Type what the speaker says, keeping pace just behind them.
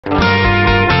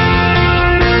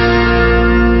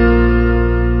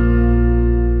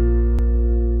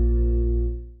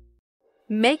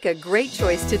Make a great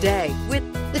choice today with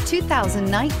the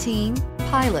 2019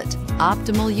 Pilot.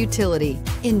 Optimal utility,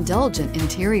 indulgent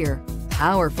interior,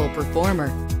 powerful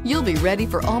performer. You'll be ready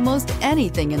for almost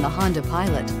anything in the Honda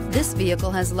Pilot. This vehicle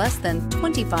has less than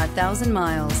 25,000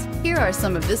 miles. Here are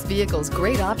some of this vehicle's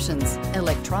great options: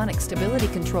 electronic stability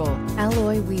control,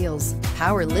 alloy wheels,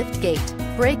 power lift gate,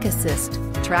 brake assist,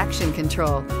 traction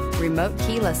control, remote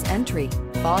keyless entry,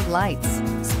 fog lights,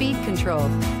 speed control,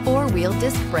 four-wheel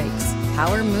disc brakes,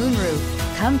 power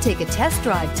moonroof. Come take a test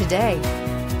drive today.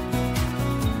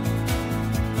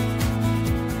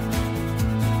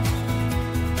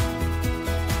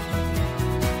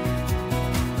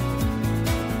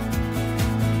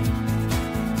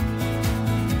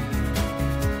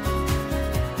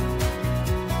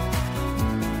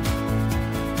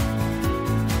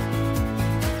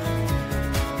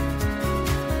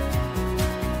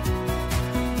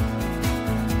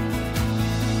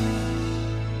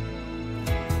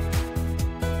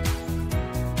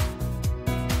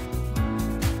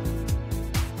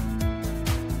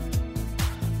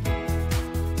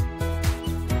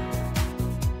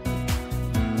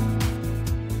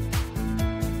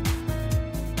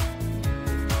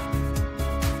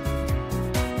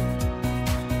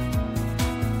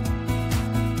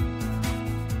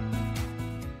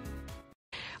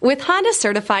 With Honda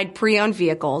certified pre-owned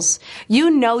vehicles,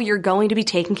 you know you're going to be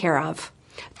taken care of.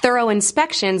 Thorough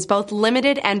inspections, both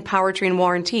limited and powertrain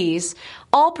warranties,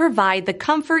 all provide the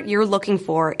comfort you're looking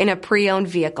for in a pre-owned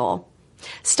vehicle.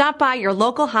 Stop by your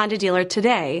local Honda dealer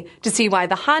today to see why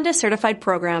the Honda certified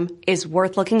program is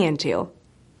worth looking into.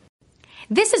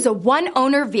 This is a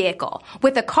one-owner vehicle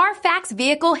with a Carfax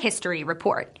Vehicle History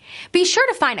Report. Be sure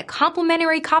to find a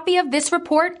complimentary copy of this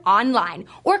report online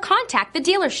or contact the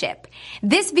dealership.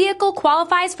 This vehicle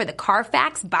qualifies for the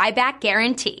Carfax Buyback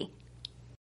Guarantee.